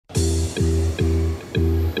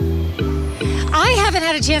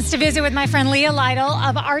had a chance to visit with my friend Leah Lytle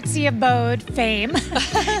of Artsy Abode fame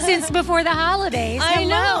since before the holidays. I know.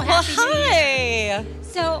 Well, Happy New Year. hi.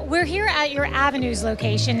 So we're here at your Avenues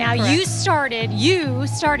location. Now Correct. you started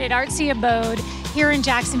Artsy Abode here in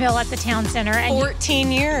Jacksonville at the Town Center. And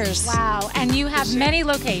 14 years. wow. And you have many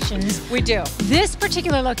locations. We do. This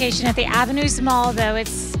particular location at the Avenues Mall, though,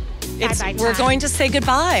 it's bye-bye We're time. going to say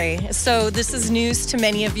goodbye. So this is news to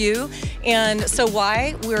many of you. And so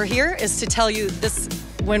why we're here is to tell you this.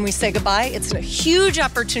 When we say goodbye, it's a huge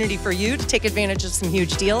opportunity for you to take advantage of some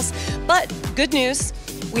huge deals. But good news,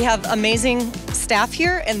 we have amazing staff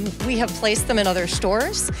here and we have placed them in other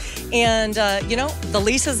stores. And you know, the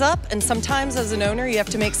lease is up and sometimes as an owner, you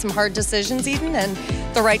have to make some hard decisions even. And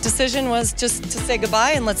the right decision was just to say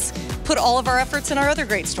goodbye and let's put all of our efforts in our other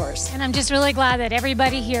great stores. And I'm just really glad that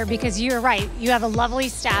everybody here, because you're right, you have a lovely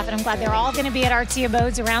staff, and I'm glad they're all going to be at Artsy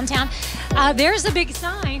Abodes around town. There's a big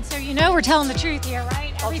sign, so you know we're telling the truth here,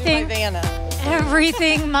 right? I'll do my Vanna.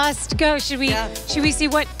 Everything must go. Should we Yeah. see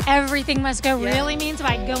what everything must go Yeah. really means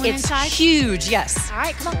by going It's inside? huge, yes. All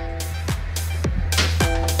right, come on.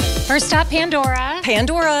 First stop, Pandora.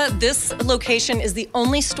 Pandora, this location is the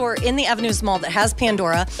only store in the Avenues Mall that has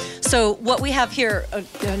Pandora. So what we have here,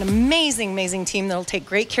 an amazing, amazing team that'll take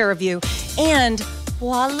great care of you. And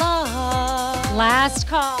voila. Last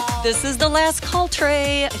call. This is the last call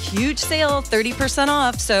tray, a huge sale, 30%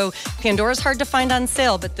 off. So Pandora's hard to find on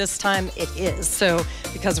sale, but this time it is. So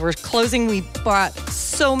because we're closing, we bought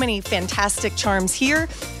so many fantastic charms here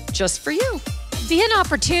just for you. Be an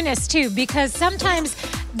opportunist too, because sometimes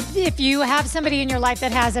if you have somebody in your life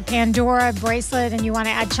that has a Pandora bracelet and you want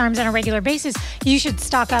to add charms on a regular basis, you should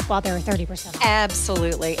stock up while they're 30% off.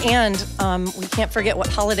 Absolutely. And we can't forget what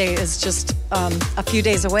holiday is just a few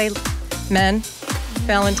days away. Men,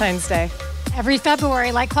 Valentine's Day. Every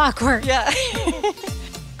February, like clockwork. Yeah.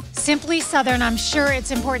 Simply Southern, I'm sure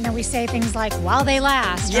it's important that we say things like, while they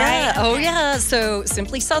last, Yeah. right? Oh, Okay. yeah. So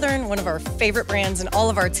Simply Southern, one of our favorite brands in all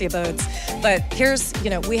of Artsy Abodes. But here's,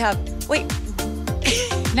 you know, we have, wait.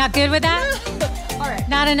 Not good with that? All right.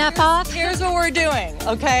 Not enough off? Here's what we're doing,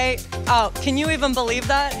 okay? Oh, can you even believe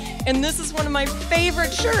that? And this is one of my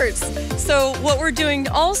favorite shirts. So what we're doing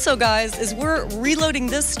also, guys, is we're reloading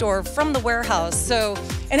this store from the warehouse. So,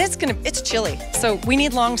 and it's chilly. So we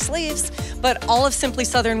need long sleeves, but all of Simply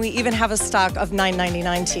Southern, we even have a stock of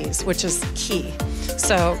 $9.99 tees, which is key.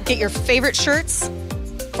 So get your favorite shirts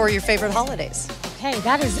for your favorite holidays. Okay,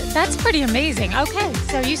 that's pretty amazing. Okay,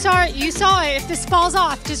 so you saw it. If this falls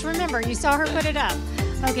off, just remember, you saw her put it up.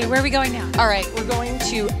 Okay, where are we going now? All right, we're going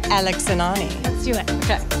to Alex and Ani. Let's do it.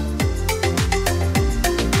 Okay.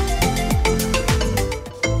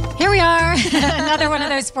 Here we are. Another one of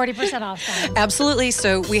those 40% off signs. Absolutely.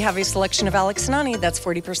 So we have a selection of Alex and Ani that's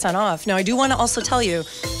 40% off. Now, I do want to also tell you,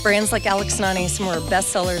 brands like Alex and Ani, some of our best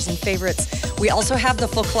sellers and favorites, we also have the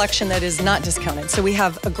full collection that is not discounted. So we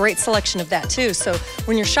have a great selection of that too. So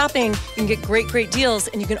when you're shopping, you can get great, great deals,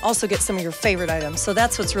 and you can also get some of your favorite items. So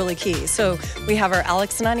that's what's really key. So we have our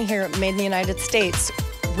Alex and Ani here, made in the United States.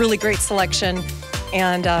 Really great selection.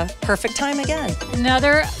 And perfect time again.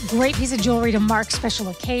 Another great piece of jewelry to mark special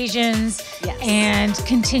occasions. Yes. And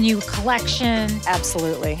continue collection.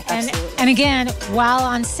 Absolutely. Absolutely. And again, while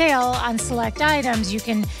on sale on select items, you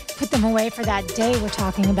can put them away for that day we're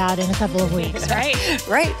talking about in a couple of weeks, right?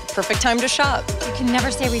 Right. Perfect time to shop. You can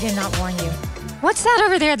never say we did not warn you. What's that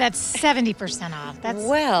over there that's 70% off? That's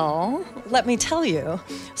Well, let me tell you.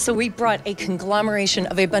 So we brought a conglomeration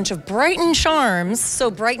of a bunch of Brighton charms. So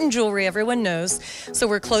Brighton jewelry, everyone knows. So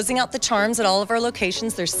we're closing out the charms at all of our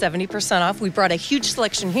locations. They're 70% off. We brought a huge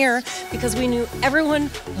selection here because we knew everyone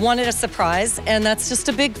wanted a surprise, and that's just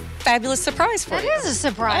a big, fabulous surprise for That you. is a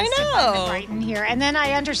surprise I to find know. the Brighton here. And then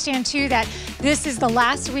I understand too that this is the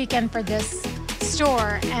last weekend for this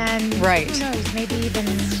store, and Right. who knows, maybe even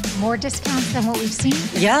more discounts than what we've seen.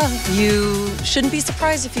 Yeah, you shouldn't be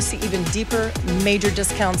surprised if you see even deeper, major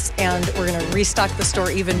discounts, and we're going to restock the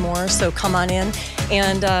store even more, so come on in.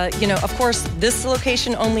 And, you know, of course, this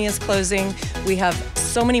location only is closing. We have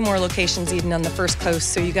so many more locations even on the First Coast,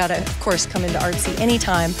 so you got to, of course, come into Artsy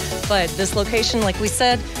anytime. But this location, like we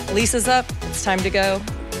said, lease is up. It's time to go.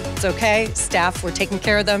 It's okay. Staff, we're taking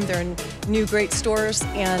care of them. They're in new great stores,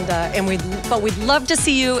 and we'd love to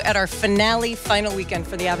see you at our final weekend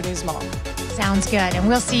for the Avenues Mall. Sounds good. And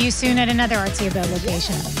we'll see you soon at another Artsy Abode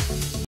location.